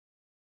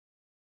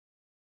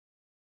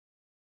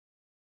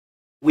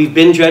We've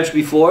been dredged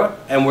before,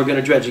 and we're going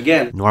to dredge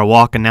again.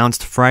 Norwalk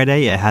announced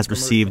Friday it has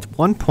received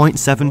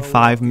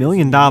 $1.75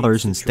 million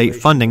in state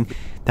funding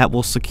that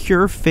will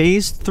secure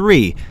Phase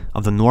 3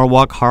 of the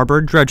Norwalk Harbor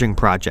Dredging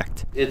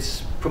project.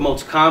 It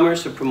promotes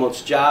commerce, it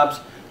promotes jobs,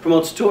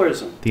 promotes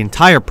tourism. The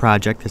entire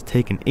project has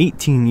taken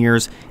 18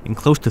 years and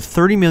close to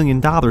 $30 million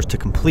to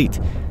complete.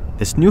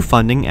 This new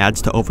funding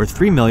adds to over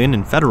 $3 million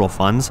in federal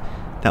funds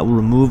that will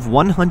remove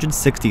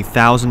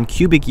 160,000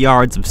 cubic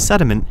yards of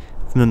sediment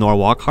from the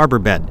Norwalk Harbor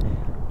bed.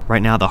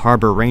 Right now, the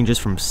harbor ranges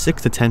from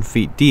 6 to 10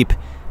 feet deep,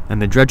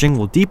 and the dredging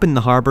will deepen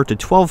the harbor to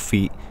 12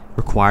 feet,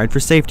 required for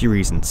safety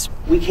reasons.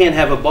 We can't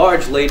have a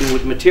barge laden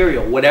with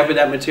material, whatever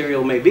that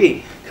material may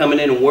be, coming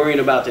in and worrying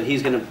about that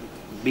he's going to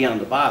be on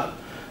the bottom.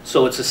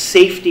 So it's a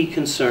safety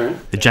concern.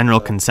 The general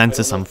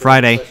consensus on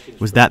Friday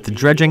was that the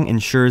dredging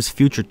ensures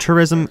future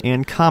tourism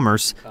and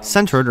commerce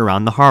centered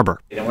around the harbor.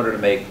 In order to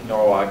make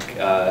Norwalk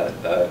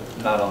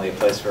not only a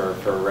place for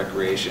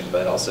recreation,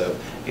 but also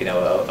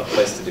a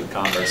place to do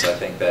commerce, I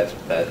think that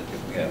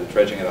the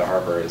dredging of the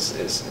harbor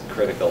is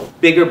critical.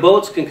 Bigger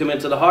boats can come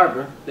into the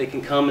harbor. They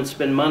can come and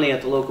spend money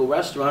at the local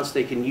restaurants.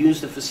 They can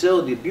use the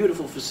facility,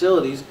 beautiful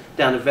facilities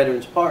down at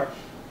Veterans Park.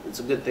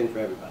 It's a good thing for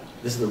everybody.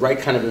 This is the right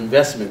kind of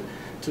investment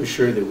to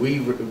ensure that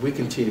we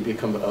continue to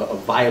become a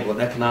viable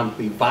and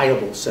economically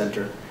viable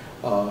center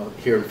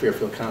here in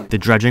Fairfield County. The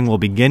dredging will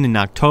begin in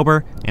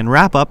October and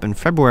wrap up in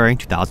February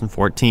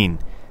 2014.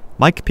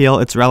 Mike Peel,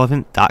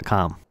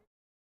 It'sRelevant.com.